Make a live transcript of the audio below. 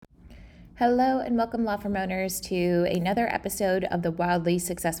Hello and welcome, law firm owners, to another episode of the Wildly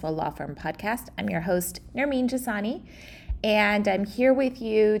Successful Law Firm Podcast. I'm your host, Nermeen Jasani, and I'm here with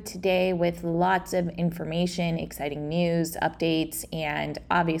you today with lots of information, exciting news, updates, and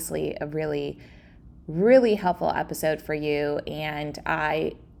obviously a really helpful episode for you. And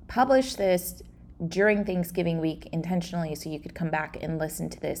I published this during Thanksgiving week intentionally so you could come back and listen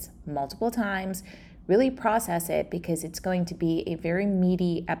to this multiple times, really process it, because it's going to be a very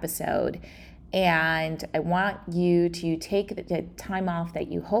meaty episode. And I want you to take the time off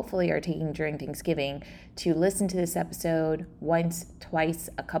that you hopefully are taking during Thanksgiving to listen to this episode once, twice,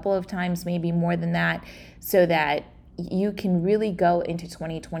 a couple of times, maybe more than that, so that you can really go into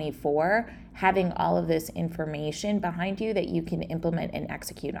 2024 having all of this information behind you that you can implement and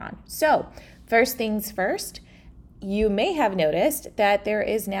execute on. So, first things first, you may have noticed that there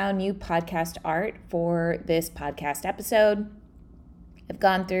is now new podcast art for this podcast episode. I've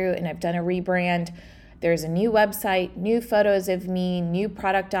gone through and I've done a rebrand. There's a new website, new photos of me, new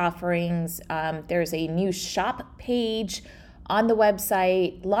product offerings. There's a new shop page on the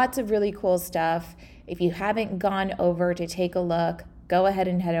website, lots of really cool stuff. If you haven't gone over to take a look, go ahead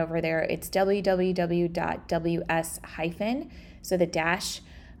and head over there. It's www.ws- so the dash,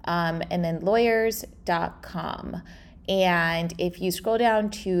 and then lawyers.com. And if you scroll down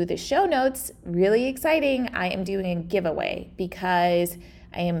to the show notes, really exciting, I am doing a giveaway because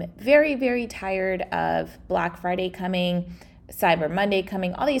I am very tired of Black Friday coming, Cyber Monday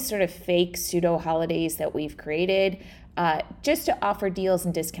coming, all these sort of fake pseudo holidays that we've created just to offer deals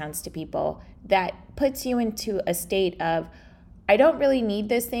and discounts to people that puts you into a state of, I don't really need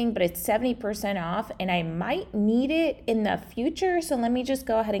this thing, but it's 70% off and I might need it in the future, so let me just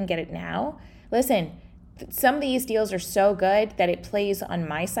go ahead and get it now. Listen, some of these deals are so good that it plays on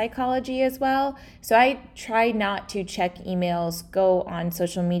my psychology as well. So I try not to check emails, go on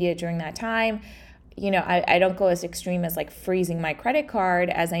social media during that time. You know, I don't go as extreme as like freezing my credit card,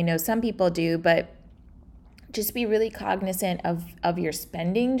 as I know some people do, but just be really cognizant of your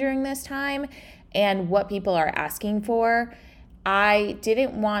spending during this time and what people are asking for. I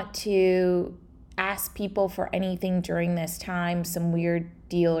didn't want to ask people for anything during this time, some weird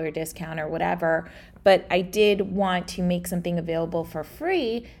deal or discount or whatever, but I did want to make something available for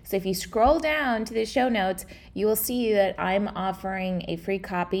free. So if you scroll down to the show notes, you will see that I'm offering a free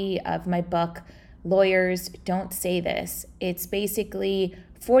copy of my book, Lawyers Don't Say This. It's basically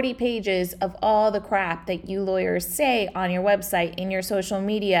 40 pages of all the crap that you lawyers say on your website, in your social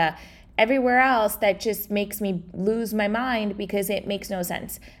media, everywhere else, that just makes me lose my mind because it makes no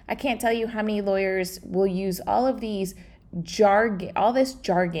sense. I can't tell you how many lawyers will use all of these jargon, all this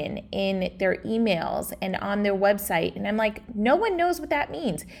jargon in their emails and on their website, and I'm like, no one knows what that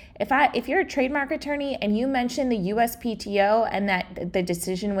means. If you're a trademark attorney and you mention the USPTO and that the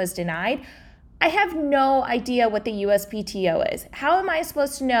decision was denied, I have no idea what the USPTO is. How am I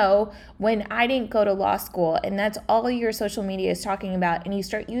supposed to know when I didn't go to law school and that's all your social media is talking about, and you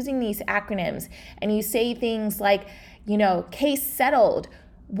start using these acronyms and you say things like, you know, case settled.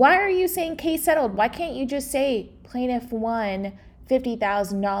 Why are you saying case settled? Why can't you just say plaintiff won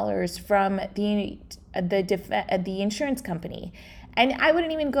 $50,000 from the insurance company? And I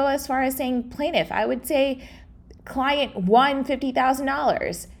wouldn't even go as far as saying plaintiff. I would say client won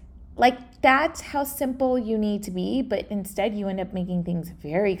 $50,000. Like, that's how simple you need to be, but instead you end up making things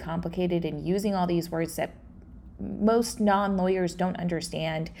very complicated and using all these words that most non-lawyers don't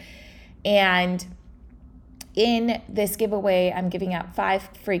understand. And in this giveaway, I'm giving out 5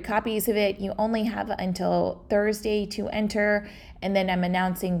 free copies of it. You only have until Thursday to enter, and then I'm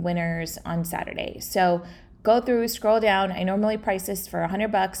announcing winners on Saturday. So go through, scroll down. I normally price this for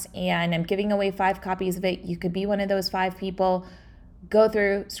 $100, and I'm giving away 5 copies of it. You could be one of those 5 people. Go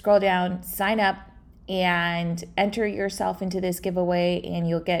through, scroll down, sign up, and enter yourself into this giveaway, and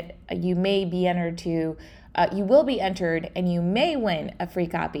you will be entered, and you may win a free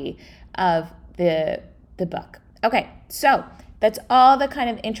copy of the book. Okay, so that's all the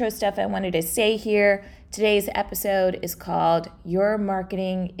kind of intro stuff I wanted to say here. Today's episode is called Your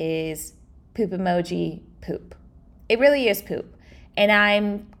Marketing is Poop Emoji Poop. It really is poop. And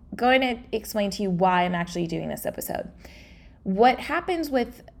I'm going to explain to you why I'm actually doing this episode. What happens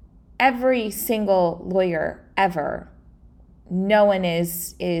with every single lawyer ever, no one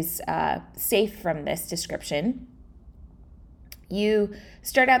is safe from this description. You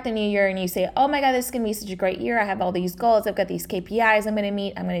start out the new year and you say, oh my God, this is going to be such a great year. I have all these goals. I've got these KPIs I'm going to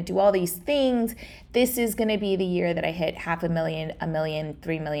meet. I'm going to do all these things. This is going to be the year that I hit $500,000, $1 million,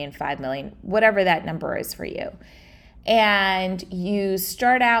 $3 million, $5 million, whatever that number is for you. And you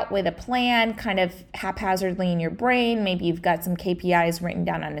start out with a plan kind of haphazardly in your brain. Maybe you've got some KPIs written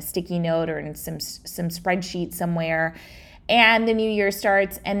down on a sticky note or in some spreadsheet somewhere. And the new year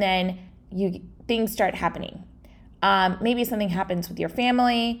starts, and then things start happening. Maybe something happens with your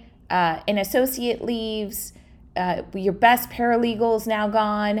family, an associate leaves, your best paralegal's now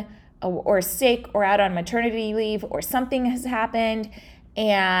gone, or sick, or out on maternity leave, or something has happened,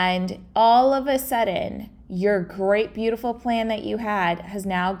 and all of a sudden, your great, beautiful plan that you had has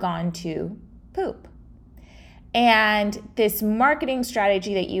now gone to poop. And this marketing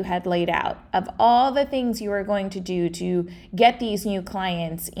strategy that you had laid out of all the things you were going to do to get these new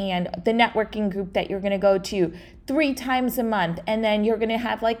clients, and the networking group that you're going to go to 3 times a month, and then you're going to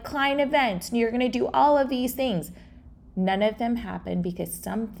have like client events, and you're going to do all of these things. None of them happen because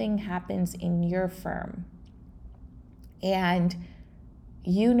something happens in your firm. And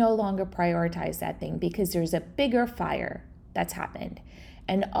you no longer prioritize that thing because there's a bigger fire that's happened.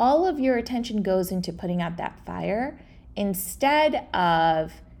 And all of your attention goes into putting out that fire instead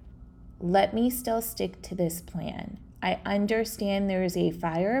of, let me still stick to this plan. I understand there is a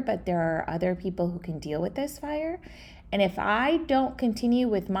fire, but there are other people who can deal with this fire. And if I don't continue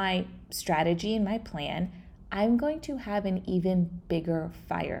with my strategy and my plan, I'm going to have an even bigger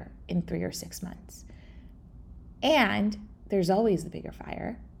fire in 3 or 6 months. And there's always the bigger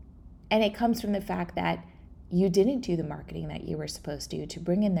fire. And it comes from the fact that you didn't do the marketing that you were supposed to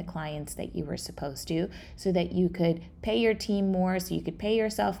bring in the clients that you were supposed to, so that you could pay your team more, so you could pay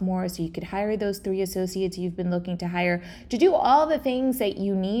yourself more, so you could hire those 3 associates you've been looking to hire, to do all the things that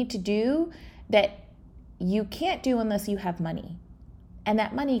you need to do that you can't do unless you have money. And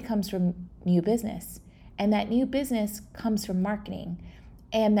that money comes from new business. And that new business comes from marketing.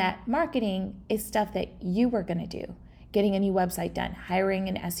 And that marketing is stuff that you were going to do. Getting a new website done, hiring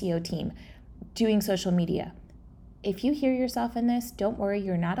an SEO team, doing social media. If you hear yourself in this, don't worry,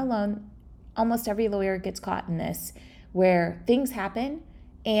 you're not alone. Almost every lawyer gets caught in this, where things happen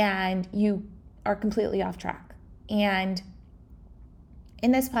and you are completely off track. And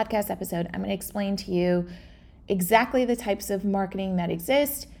in this podcast episode, I'm going to explain to you exactly the types of marketing that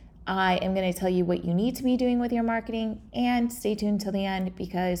exist. I am going to tell you what you need to be doing with your marketing, and stay tuned till the end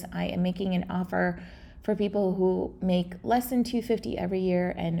because I am making an offer for people who make less than $250 every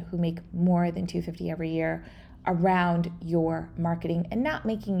year and who make more than $250 every year around your marketing, and not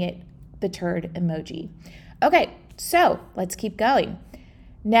making it the turd emoji. Okay, so let's keep going.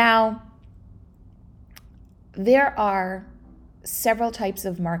 Now, there are several types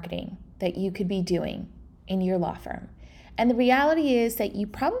of marketing that you could be doing in your law firm. And the reality is that you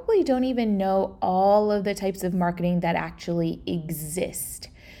probably don't even know all of the types of marketing that actually exist.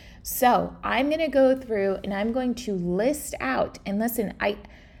 So I'm going to go through and I'm going to list out, and listen,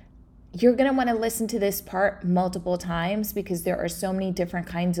 you're going to want to listen to this part multiple times because there are so many different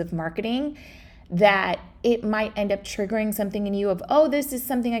kinds of marketing that it might end up triggering something in you of, oh, this is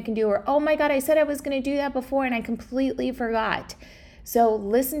something I can do, or, oh my God, I said I was going to do that before and I completely forgot. So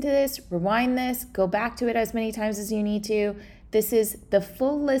listen to this, rewind this, go back to it as many times as you need to. This is the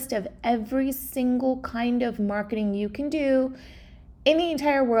full list of every single kind of marketing you can do in the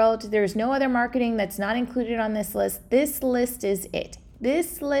entire world. There's no other marketing that's not included on this list. This list is it.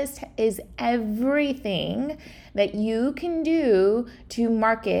 This list is everything that you can do to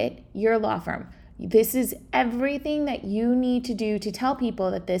market your law firm. This is everything that you need to do to tell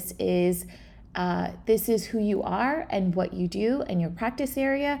people that this is who you are and what you do and your practice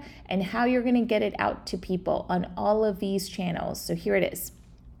area and how you're going to get it out to people on all of these channels. So here it is.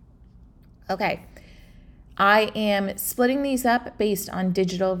 Okay. I am splitting these up based on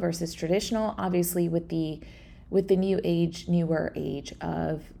digital versus traditional, obviously with the newer age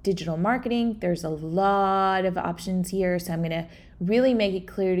of digital marketing. There's a lot of options here, so I'm going to really make it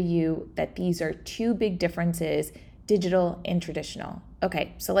clear to you that these are 2 big differences, digital and traditional.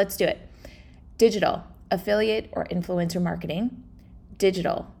 Okay, so let's do it. Digital, affiliate or influencer marketing.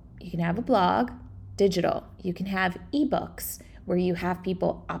 Digital, you can have a blog. Digital, you can have ebooks where you have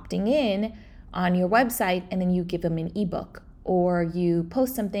people opting in on your website and then you give them an ebook, or you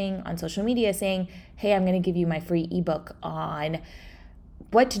post something on social media saying, hey, I'm going to give you my free ebook on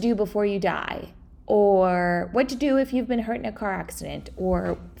what to do before you die, or what to do if you've been hurt in a car accident,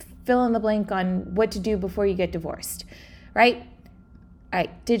 or fill in the blank on what to do before you get divorced, right? All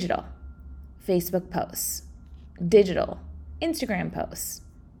right, digital, Facebook posts, digital, Instagram posts,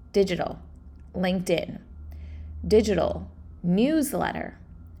 digital, LinkedIn, digital, newsletter,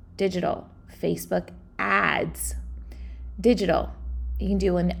 digital, Facebook ads, digital, you can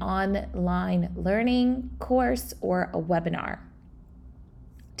do an online learning course or a webinar.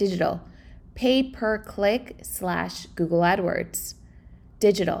 Digital, pay per click / Google AdWords,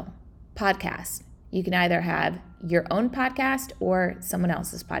 digital, podcast. You can either have your own podcast or someone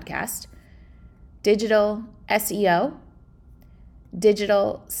else's podcast, digital SEO,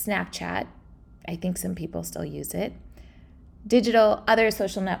 digital Snapchat. I think some people still use it. Digital other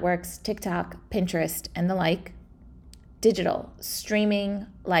social networks, TikTok, Pinterest, and the like. Digital streaming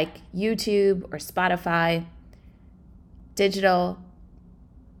like YouTube or Spotify. Digital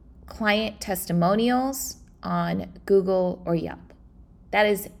client testimonials on Google or Yelp. That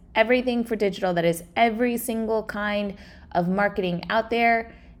is everything for digital. That is every single kind of marketing out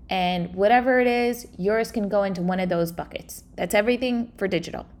there. And whatever it is, yours can go into one of those buckets. That's everything for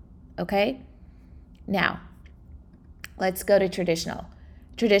digital. Okay? Now, let's go to traditional.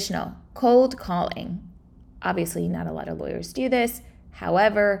 Traditional, cold calling. Obviously, not a lot of lawyers do this.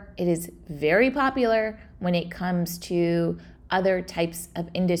 However, it is very popular when it comes to other types of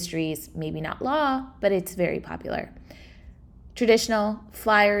industries, maybe not law, but it's very popular. Traditional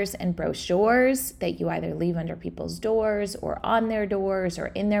flyers and brochures that you either leave under people's doors or on their doors or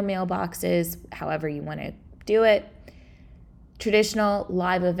in their mailboxes, however you want to do it. Traditional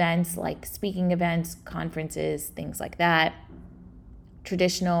live events like speaking events, conferences, things like that.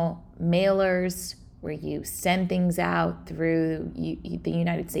 Traditional mailers where you send things out through the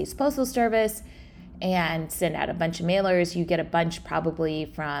United States Postal Service and send out a bunch of mailers. You get a bunch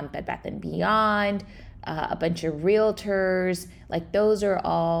probably from Bed Bath & Beyond, a bunch of realtors. Like those are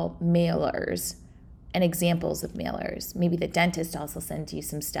all mailers and examples of mailers. Maybe the dentist also sends you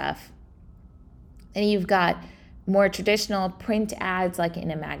some stuff. And you've got more traditional print ads like in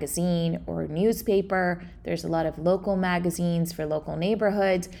a magazine or a newspaper. There's a lot of local magazines for local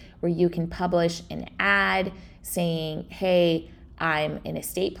neighborhoods where you can publish an ad saying, hey, I'm an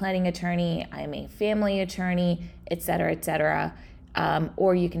estate planning attorney, I'm a family attorney, et cetera,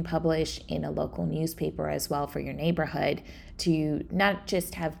 or you can publish in a local newspaper as well for your neighborhood to not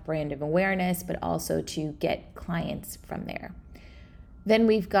just have brand of awareness, but also to get clients from there. Then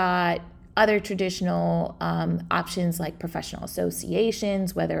we've got other traditional options like professional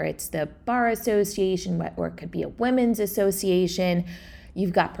associations, whether it's the bar association or it could be a women's association.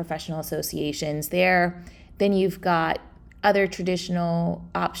 You've got professional associations there. Then you've got other traditional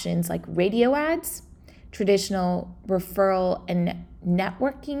options like radio ads, traditional referral and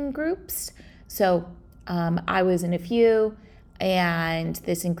networking groups. So I was in a few, and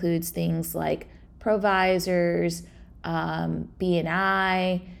this includes things like Provisors,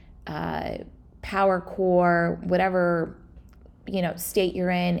 BNI, PowerCore, whatever state you're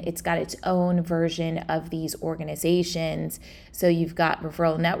in, it's got its own version of these organizations. So you've got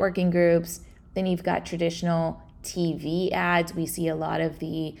referral networking groups, then you've got traditional TV ads. We see a lot of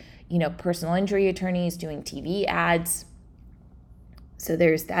the personal injury attorneys doing TV ads. So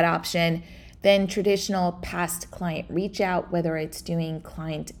there's that option. Then traditional past client reach out, whether it's doing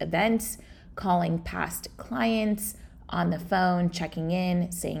client events, calling past clients on the phone, checking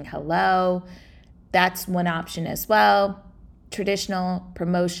in, saying hello. That's one option as well. Traditional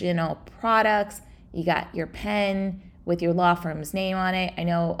promotional products. You got your pen with your law firm's name on it. I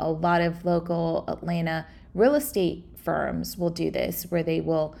know a lot of local Atlanta real estate firms will do this, where they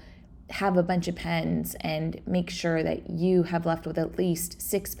will have a bunch of pens and make sure that you have left with at least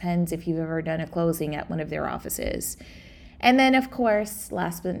 6 pens if you've ever done a closing at one of their offices. And then, of course,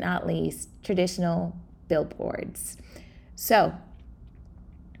 last but not least, traditional billboards. So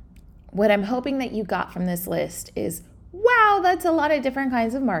what I'm hoping that you got from this list is, wow, that's a lot of different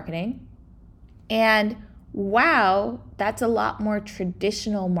kinds of marketing. And wow, that's a lot more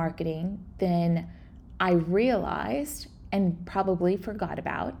traditional marketing than I realized and probably forgot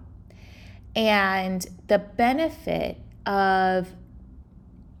about. And the benefit of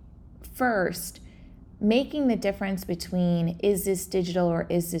first making the difference between is this digital or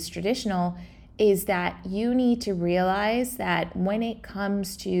is this traditional is that you need to realize that when it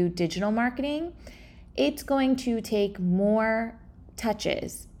comes to digital marketing, it's going to take more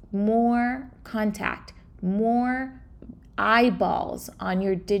touches, more contact, more eyeballs on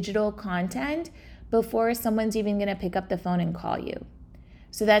your digital content before someone's even going to pick up the phone and call you.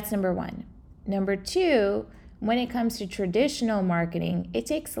 So that's number one. Number two, when it comes to traditional marketing, it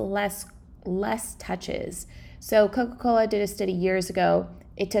takes less touches. So Coca-Cola did a study years ago.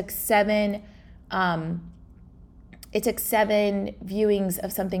 It took seven viewings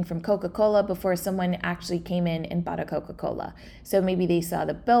of something from Coca-Cola before someone actually came in and bought a Coca-Cola. So maybe they saw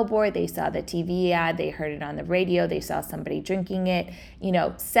the billboard, they saw the TV ad, they heard it on the radio, they saw somebody drinking it.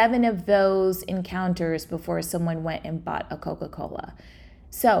 7 of those encounters before someone went and bought a Coca-Cola.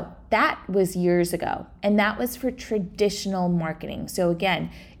 So that was years ago, and that was for traditional marketing. So again,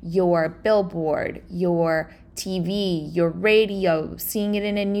 your billboard, your TV, your radio, seeing it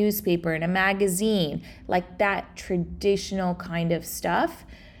in a newspaper, in a magazine, like that traditional kind of stuff,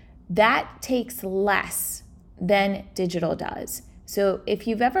 that takes less than digital does. So if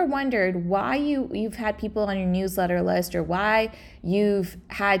you've ever wondered why you've had people on your newsletter list, or why you've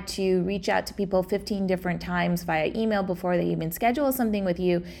had to reach out to people 15 different times via email before they even schedule something with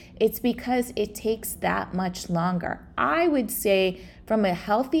you, it's because it takes that much longer. I would say from a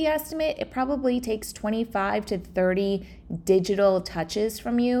healthy estimate, it probably takes 25 to 30 digital touches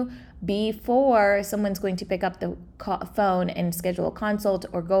from you before someone's going to pick up the phone and schedule a consult,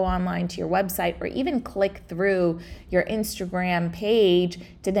 or go online to your website, or even click through your Instagram page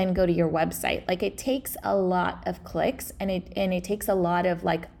to then go to your website. Like, it takes a lot of clicks, and it takes a lot of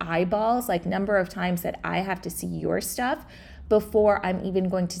like eyeballs, like number of times that I have to see your stuff before I'm even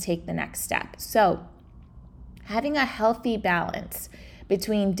going to take the next step. So having a healthy balance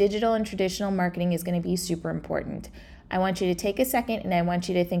between digital and traditional marketing is going to be super important. I want you to take a second and I want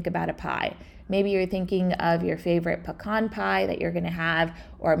you to think about a pie. Maybe you're thinking of your favorite pecan pie that you're going to have,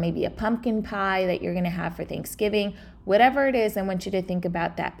 or maybe a pumpkin pie that you're going to have for Thanksgiving. Whatever it is, I want you to think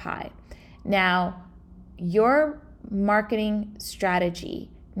about that pie. Now, your marketing strategy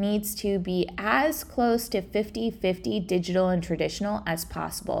needs to be as close to 50-50 digital and traditional as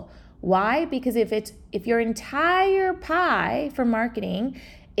possible. Why? Because if your entire pie for marketing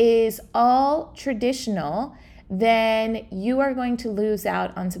is all traditional, then you are going to lose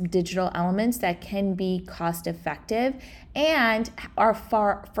out on some digital elements that can be cost effective and are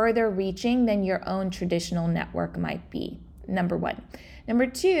far further reaching than your own traditional network might be. Number one. Number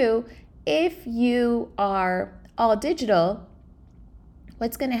two, if you are all digital,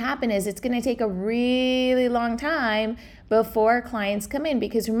 what's going to happen is it's going to take a really long time before clients come in,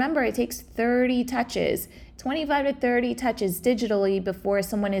 because remember, it takes 30 touches, 25 to 30 touches digitally before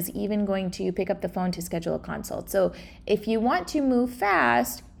someone is even going to pick up the phone to schedule a consult. So if you want to move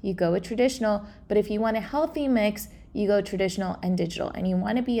fast, you go with traditional, but if you want a healthy mix, you go traditional and digital, and you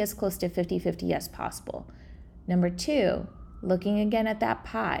want to be as close to 50-50 as possible. Number two, looking again at that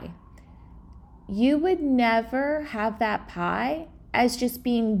pie, you would never have that pie as just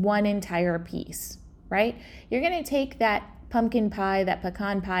being one entire piece, right? You're going to take that pumpkin pie, that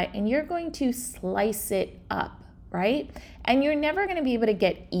pecan pie, and you're going to slice it up, right? And you're never going to be able to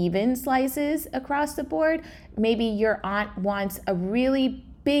get even slices across the board. Maybe your aunt wants a really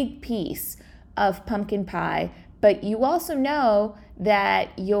big piece of pumpkin pie, but you also know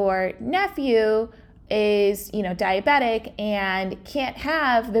that your nephew is, diabetic and can't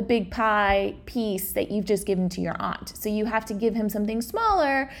have the big pie piece that you've just given to your aunt. So you have to give him something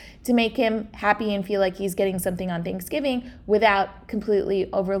smaller to make him happy and feel like he's getting something on Thanksgiving without completely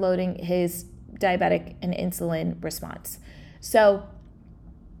overloading his diabetic and insulin response. So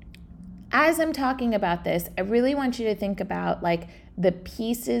as I'm talking about this, I really want you to think about like the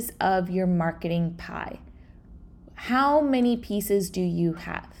pieces of your marketing pie. How many pieces do you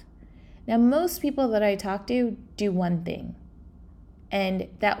have? Now, most people that I talk to do one thing, and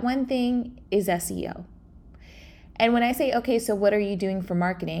that one thing is SEO. And when I say, okay, so what are you doing for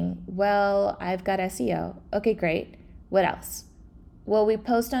marketing? Well, I've got SEO. Okay, great. What else? Well, we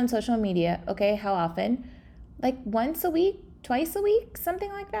post on social media. Okay, how often? Like once a week, twice a week,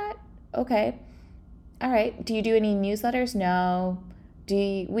 something like that? Okay. All right. Do you do any newsletters? No.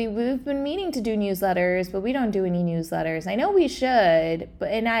 We've been meaning to do newsletters, but we don't do any newsletters. I know we should, but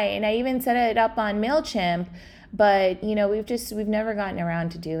and I even set it up on MailChimp, but we've never gotten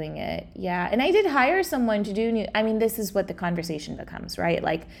around to doing it. Yeah, and I did hire someone to do this is what the conversation becomes, right?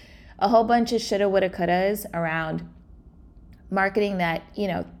 Like a whole bunch of shoulda, woulda, couldas around marketing that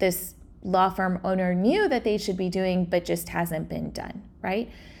this law firm owner knew that they should be doing, but just hasn't been done,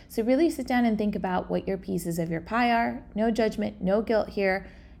 right? So really sit down and think about what your pieces of your pie are. No judgment, no guilt here.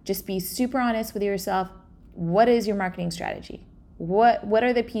 Just be super honest with yourself. What is your marketing strategy? What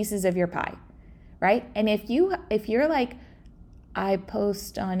are the pieces of your pie, right? And if you're like, I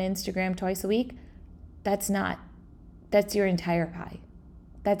post on Instagram twice a week, that's your entire pie.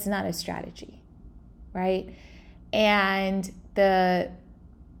 That's not a strategy, right? And the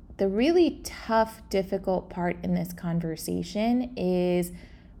really tough, difficult part in this conversation is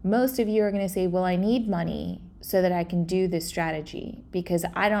most of you are going to say, well, I need money so that I can do this strategy because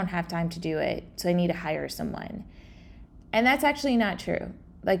I don't have time to do it, so I need to hire someone. And that's actually not true.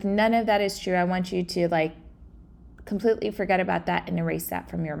 Like, none of that is true. I want you to completely forget about that and erase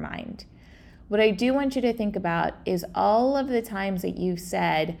that from your mind. What I do want you to think about is all of the times that you've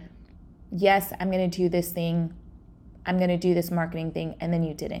said, yes, I'm going to do this thing I'm going to do this marketing thing, and then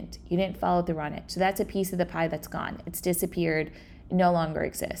you didn't. You didn't follow through on it. So that's a piece of the pie that's gone. It's disappeared, no longer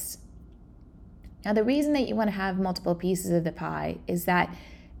exists. Now, the reason that you want to have multiple pieces of the pie is that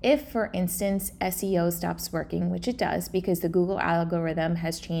if, for instance, SEO stops working, which it does because the Google algorithm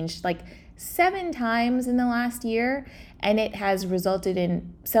has changed like 7 times in the last year, and it has resulted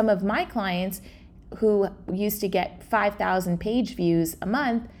in some of my clients who used to get 5,000 page views a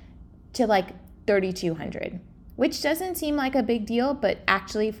month to like 3,200, which doesn't seem like a big deal, but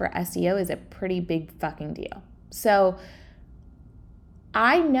actually for SEO is a pretty big fucking deal. So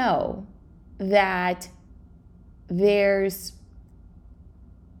I know that there's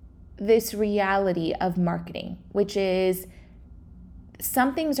this reality of marketing, which is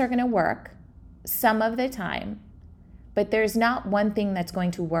some things are going to work some of the time, but there's not one thing that's going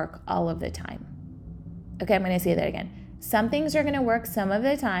to work all of the time. Okay, I'm going to say that again. Some things are going to work some of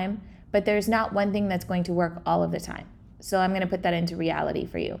the time, but there's not one thing that's going to work all of the time. So I'm going to put that into reality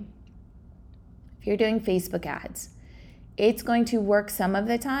for you. If you're doing Facebook ads, it's going to work some of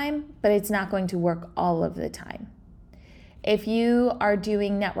the time, but it's not going to work all of the time. If you are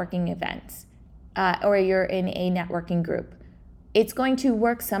doing networking events or you're in a networking group, it's going to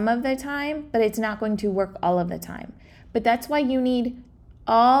work some of the time, but it's not going to work all of the time. But that's why you need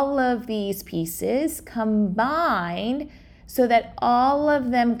all of these pieces combined so that all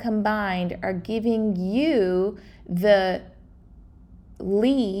of them combined are giving you the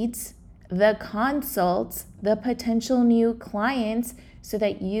leads, the consults, the potential new clients so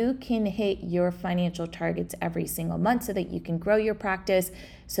that you can hit your financial targets every single month, so that you can grow your practice,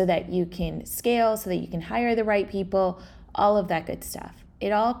 so that you can scale, so that you can hire the right people, all of that good stuff.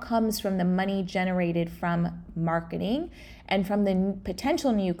 It all comes from the money generated from marketing and from the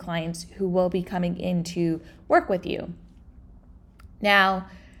potential new clients who will be coming in to work with you. Now,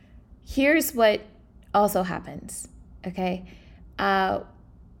 here's what also happens, okay?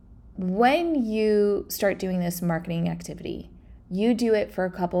 When you start doing this marketing activity, you do it for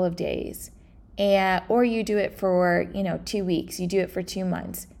a couple of days, or you do it for 2 weeks, you do it for 2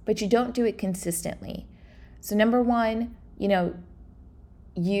 months, but you don't do it consistently. So number one, you're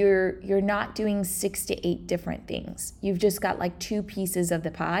not doing 6 to 8 different things. You've just got like 2 pieces of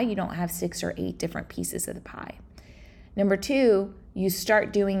the pie. You don't have 6 or 8 different pieces of the pie. Number two, you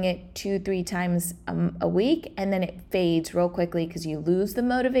start doing it 2-3 times a week, and then it fades real quickly because you lose the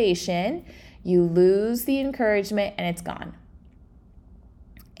motivation, you lose the encouragement, and it's gone.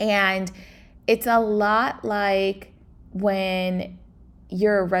 And it's a lot like when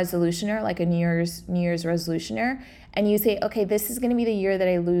you're a resolutioner, like a New Year's resolutioner, and you say, okay, this is going to be the year that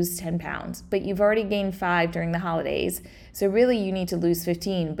I lose 10 pounds, but you've already gained 5 during the holidays. So really you need to lose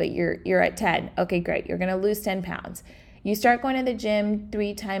 15, but you're at 10. Okay, great. You're going to lose 10 pounds. You start going to the gym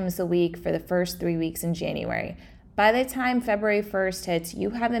 3 times a week for the first 3 weeks in January. By the time February 1st hits,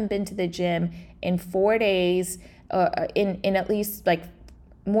 you haven't been to the gym in 4 days, in at least like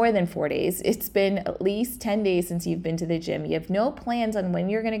more than 4 days. It's been at least 10 days since you've been to the gym. You have no plans on when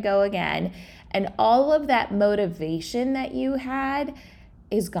you're going to go again. And all of that motivation that you had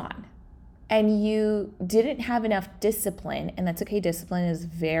is gone. And you didn't have enough discipline. And that's okay. Discipline is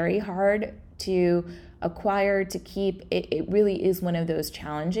very hard to acquire, to keep. It really is one of those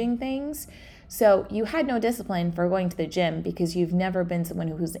challenging things. So you had no discipline for going to the gym because you've never been someone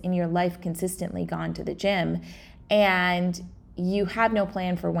who's in your life consistently gone to the gym. And you have no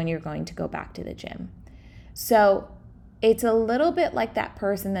plan for when you're going to go back to the gym. So it's a little bit like that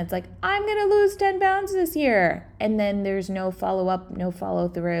person that's like, I'm going to lose 10 pounds this year. And then there's no follow-up, no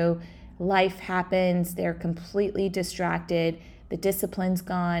follow-through. Life happens. They're completely distracted. The discipline's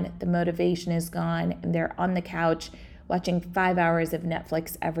gone. The motivation is gone. And they're on the couch watching 5 hours of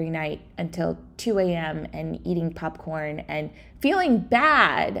Netflix every night until 2 a.m. and eating popcorn and feeling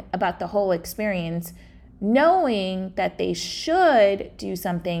bad about the whole experience, knowing that they should do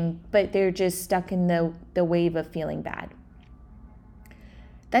something, but they're just stuck in the wave of feeling bad.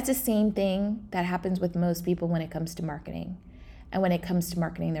 That's the same thing that happens with most people when it comes to marketing and when it comes to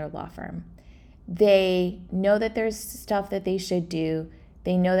marketing their law firm. They know that there's stuff that they should do.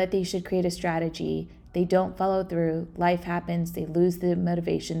 They know that they should create a strategy. They don't follow through. Life happens. They lose the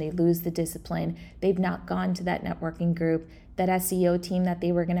motivation. They lose the discipline. They've not gone to that networking group, that SEO team that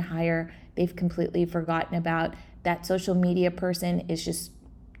they were going to hire. They've completely forgotten about. That social media person is just,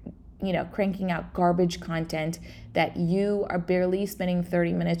 cranking out garbage content that you are barely spending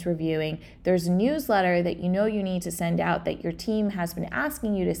 30 minutes reviewing. There's a newsletter that you need to send out that your team has been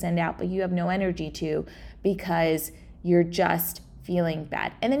asking you to send out, but you have no energy to because you're just feeling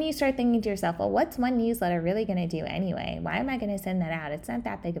bad. And then you start thinking to yourself, well, what's one newsletter really going to do anyway? Why am I going to send that out? It's not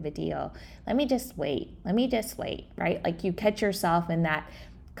that big of a deal. Let me just wait, right? Like you catch yourself in that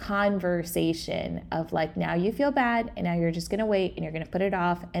conversation of like, now you feel bad and now you're just going to wait and you're going to put it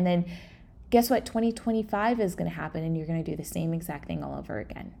off. And then guess what? 2025 is going to happen and you're going to do the same exact thing all over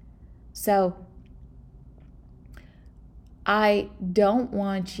again. So I don't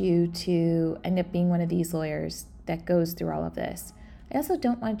want you to end up being one of these lawyers that goes through all of this. I also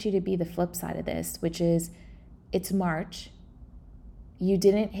don't want you to be the flip side of this, which is it's March. You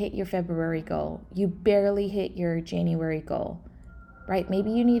didn't hit your February goal. You barely hit your January goal, right?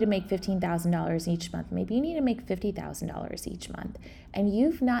 Maybe you need to make $15,000 each month. Maybe you need to make $50,000 each month. And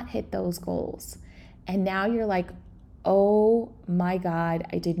you've not hit those goals. And now you're like, oh my God,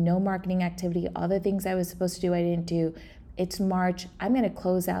 I did no marketing activity. All the things I was supposed to do, I didn't do. It's March. I'm going to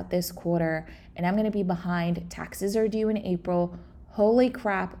close out this quarter and I'm going to be behind. Taxes are due in April. Holy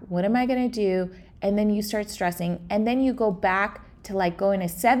crap, what am I going to do? And then you start stressing. And then you go back to like going to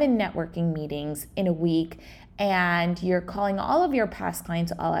 7 networking meetings in a week. And you're calling all of your past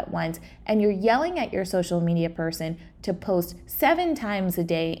clients all at once. And you're yelling at your social media person to post 7 times a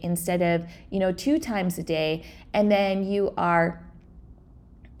day instead of, 2 times a day. And then you are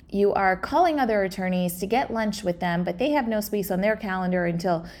calling other attorneys to get lunch with them, but they have no space on their calendar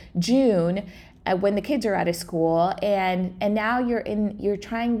until June when the kids are out of school. And now you're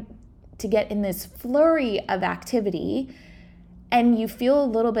trying to get in this flurry of activity and you feel a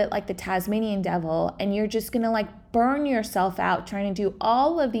little bit like the Tasmanian devil and you're just going to like burn yourself out trying to do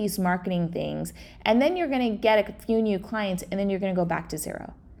all of these marketing things. And then you're going to get a few new clients and then you're going to go back to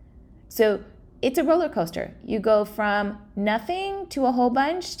zero. So it's a roller coaster. You go from nothing to a whole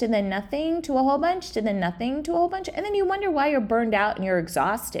bunch, to then nothing to a whole bunch, to then nothing to a whole bunch. And then you wonder why you're burned out and you're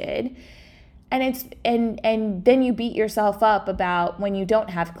exhausted. And then you beat yourself up about when you don't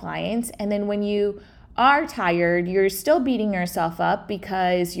have clients. And then when you are tired, you're still beating yourself up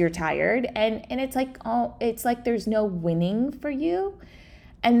because you're tired. And it's like there's no winning for you.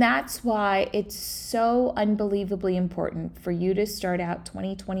 And that's why it's so unbelievably important for you to start out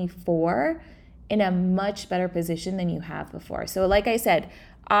 2024 in a much better position than you have before. So like I said,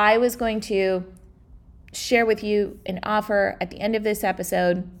 I was going to share with you an offer at the end of this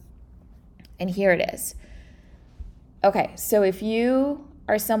episode, and here it is. Okay, so if you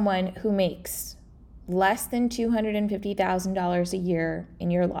are someone who makes less than $250,000 a year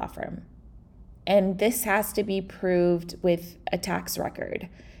in your law firm, and this has to be proved with a tax record.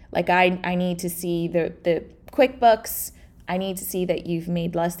 Like I need to see the QuickBooks, I need to see that you've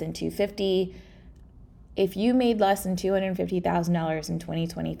made less than $250,000. If you made less than $250,000 in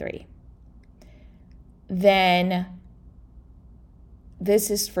 2023, then this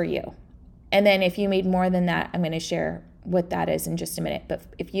is for you. And then if you made more than that, I'm going to share what that is in just a minute. But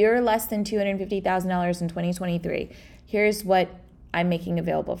if you're less than $250,000 in 2023, here's what I'm making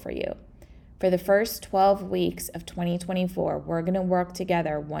available for you. For the first 12 weeks of 2024, we're going to work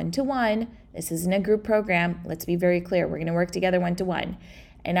together one-to-one. This isn't a group program. Let's be very clear. We're going to work together one-to-one.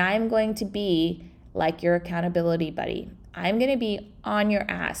 And I'm going to be like your accountability buddy. I'm going to be on your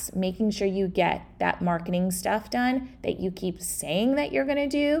ass, making sure you get that marketing stuff done that you keep saying that you're going to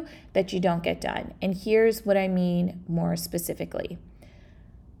do, that you don't get done. And here's what I mean more specifically.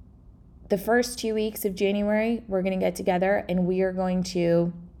 The first 2 weeks of January, we're going to get together and we are going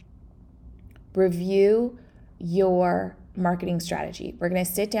to review your marketing strategy. We're going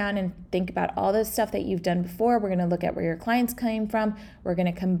to sit down and think about all the stuff that you've done before. We're going to look at where your clients came from. We're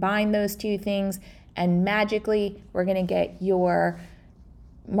going to combine those two things. And magically, we're going to get your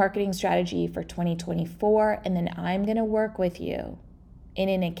marketing strategy for 2024. And then I'm going to work with you in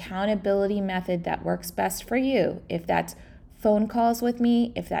an accountability method that works best for you. If that's phone calls with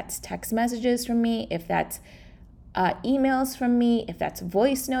me, if that's text messages from me, if that's emails from me, if that's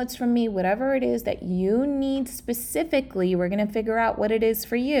voice notes from me, whatever it is that you need specifically, we're going to figure out what it is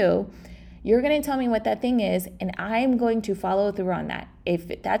for you. You're going to tell me what that thing is, and I'm going to follow through on that.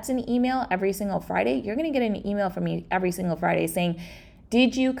 If that's an email every single Friday, you're going to get an email from me every single Friday saying,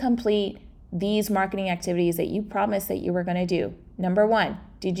 did you complete these marketing activities that you promised that you were going to do? Number 1,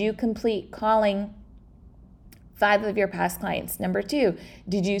 did you complete calling 5 of your past clients? Number 2,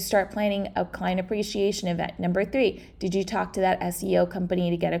 did you start planning a client appreciation event? Number 3, did you talk to that SEO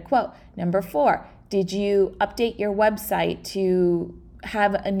company to get a quote? Number 4, did you update your website to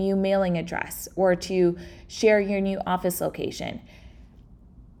have a new mailing address or to share your new office location?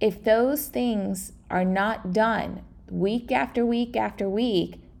 If those things are not done week after week after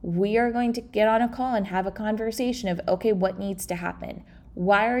week, we are going to get on a call and have a conversation of, okay, what needs to happen?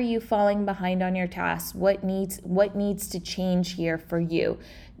 Why are you falling behind on your tasks? What needs to change here for you?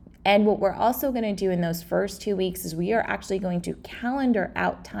 And what we're also going to do in those first 2 weeks is we are actually going to calendar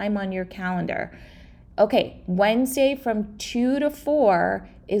out time on your calendar. Okay, Wednesday from 2 to 4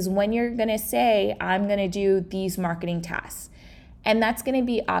 is when you're going to say, I'm going to do these marketing tasks. And that's going to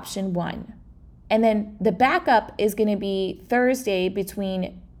be option 1. And then the backup is going to be Thursday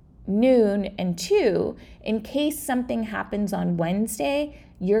between noon and 2. In case something happens on Wednesday,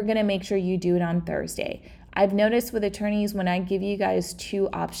 you're going to make sure you do it on Thursday. I've noticed with attorneys, when I give you guys 2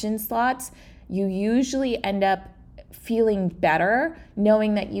 option slots, you usually end up feeling better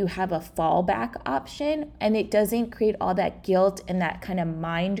knowing that you have a fallback option, and it doesn't create all that guilt and that kind of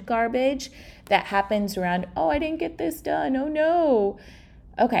mind garbage that happens around, oh, I didn't get this done, oh no.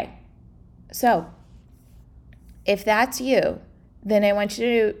 Okay, so if that's you, then I want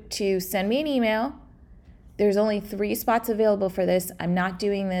you to send me an email. There's only 3 spots available for this. I'm not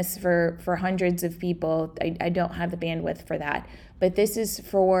doing this for hundreds of people. I don't have the bandwidth for that. But this is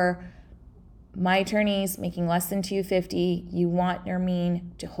for my attorneys making less than $250. You want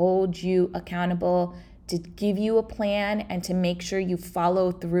Nermeen to hold you accountable, to give you a plan, and to make sure you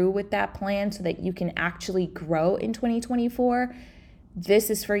follow through with that plan so that you can actually grow in 2024. This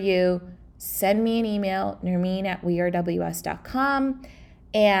is for you. Send me an email, nermeen@wearews.com,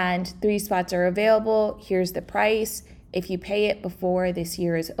 and 3 spots are available. Here's the price. If you pay it before this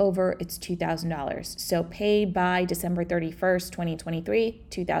year is over, it's $2,000. So pay by December 31st, 2023,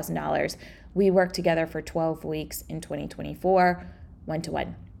 $2,000. We work together for 12 weeks in 2024,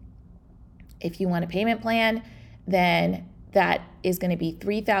 1-to-1. If you want a payment plan, then that is going to be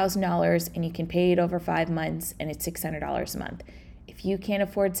 $3,000, and you can pay it over 5 months, and it's $600 a month. If you can't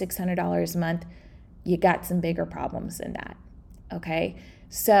afford $600 a month, you got some bigger problems than that, okay?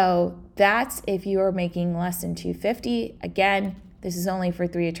 So that's if you are making less than $250. Again, this is only for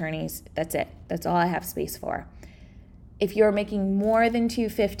 3 attorneys. That's it. That's all I have space for. If you're making more than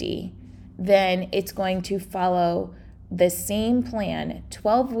 $250, then it's going to follow the same plan,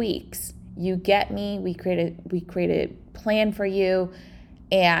 12 weeks. You get me, we create a plan for you,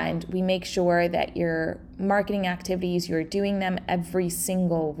 and we make sure that your marketing activities, you're doing them every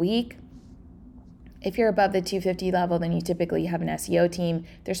single week. If you're above the 250 level, then you typically have an SEO team.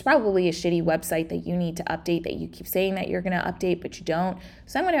 There's probably a shitty website that you need to update that you keep saying that you're going to update, but you don't.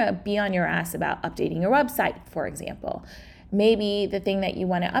 So I'm going to be on your ass about updating your website, for example. Maybe the thing that you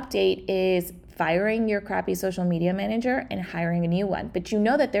want to update is firing your crappy social media manager and hiring a new one. But you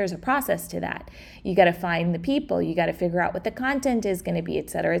know that there's a process to that. You got to find the people. You got to figure out what the content is going to be, et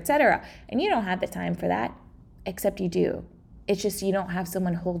cetera, et cetera. And you don't have the time for that, except you do. It's just you don't have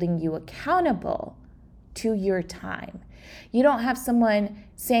someone holding you accountable to your time. You don't have someone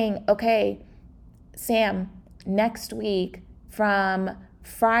saying, okay, Sam, next week on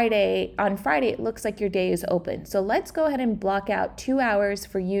Friday, it looks like your day is open. So let's go ahead and block out 2 hours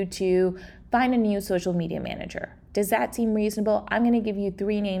for you to find a new social media manager. Does that seem reasonable? I'm going to give you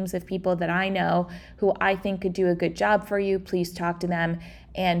 3 names of people that I know who I think could do a good job for you. Please talk to them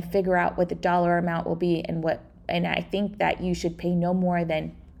and figure out what the dollar amount will be and I think that you should pay no more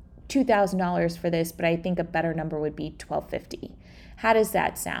than $2,000 for this, but I think a better number would be $1,250. How does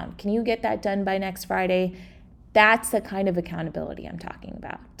that sound? Can you get that done by next Friday? That's the kind of accountability I'm talking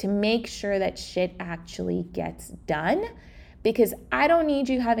about, to make sure that shit actually gets done, because I don't need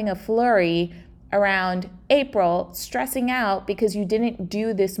you having a flurry around April stressing out because you didn't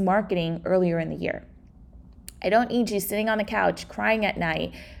do this marketing earlier in the year. I don't need you sitting on the couch crying at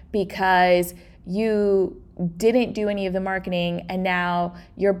night because you didn't do any of the marketing and now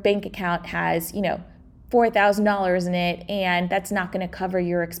your bank account has, $4,000 in it, and that's not going to cover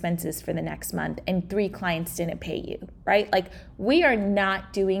your expenses for the next month, and 3 clients didn't pay you, right? Like, we are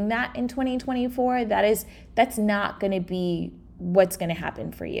not doing that in 2024. That's not going to be what's going to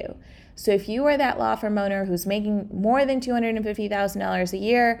happen for you. So if you are that law firm owner who's making more than $250,000 a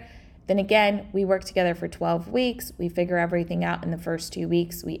year, then again, we work together for 12 weeks. We figure everything out in the first 2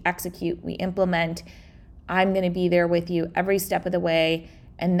 weeks. We execute, we implement. I'm going to be there with you every step of the way.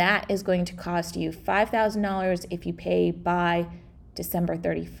 And that is going to cost you $5,000 if you pay by December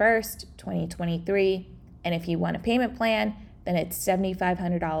 31st, 2023. And if you want a payment plan, then it's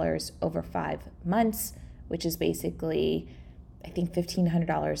 $7,500 over 5 months, which is basically, I think,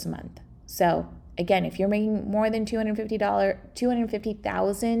 $1,500 a month. So again, if you're making more than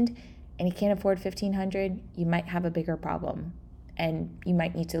 $250,000 and you can't afford $1,500, you might have a bigger problem. And you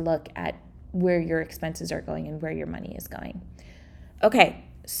might need to look at where your expenses are going and where your money is going. Okay.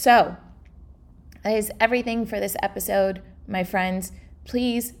 So that is everything for this episode, my friends.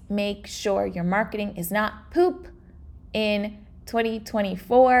 Please make sure your marketing is not poop in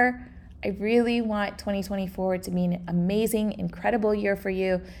 2024. I really want 2024 to be an amazing, incredible year for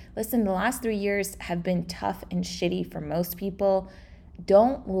you. Listen, the last 3 years have been tough and shitty for most people.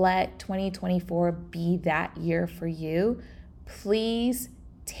 Don't let 2024 be that year for you. Please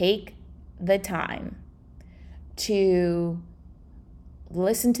take the time to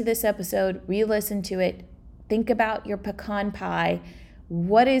listen to this episode, re-listen to it, think about your pecan pie.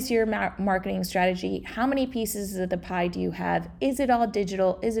 What is your marketing strategy? How many pieces of the pie do you have? Is it all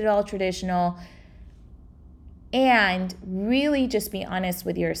digital? Is it all traditional? And really just be honest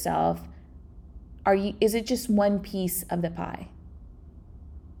with yourself. Is it just one piece of the pie?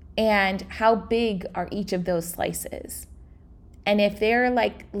 And how big are each of those slices? And if they're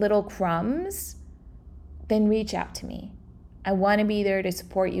like little crumbs, then reach out to me. I want to be there to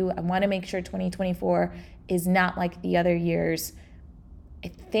support you. I want to make sure 2024 is not like the other years. I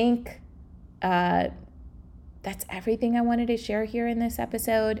think that's everything I wanted to share here in this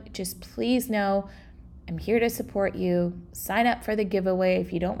episode. Just please know I'm here to support you. Sign up for the giveaway.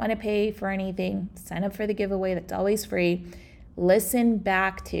 If you don't want to pay for anything, sign up for the giveaway. That's always free. Listen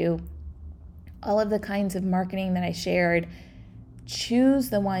back to all of the kinds of marketing that I shared. Choose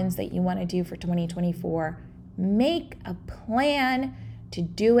the ones that you want to do for 2024. Make a plan to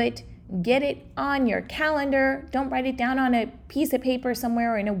do it. Get it on your calendar. Don't write it down on a piece of paper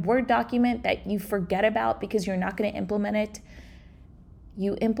somewhere or in a Word document that you forget about because you're not going to implement it.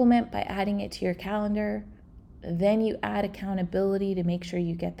 You implement by adding it to your calendar. Then you add accountability to make sure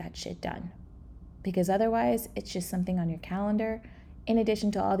you get that shit done. Because otherwise, it's just something on your calendar in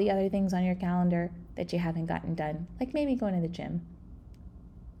addition to all the other things on your calendar that you haven't gotten done, like maybe going to the gym.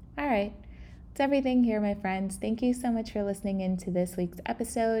 All right. That's everything here, my friends. Thank you so much for listening in to this week's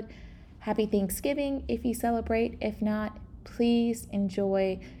episode. Happy Thanksgiving if you celebrate. If not, please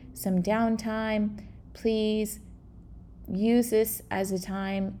enjoy some downtime. Please use this as a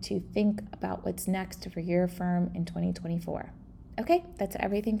time to think about what's next for your firm in 2024. Okay, that's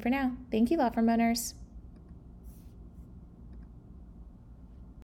everything for now. Thank you, Law Firm owners.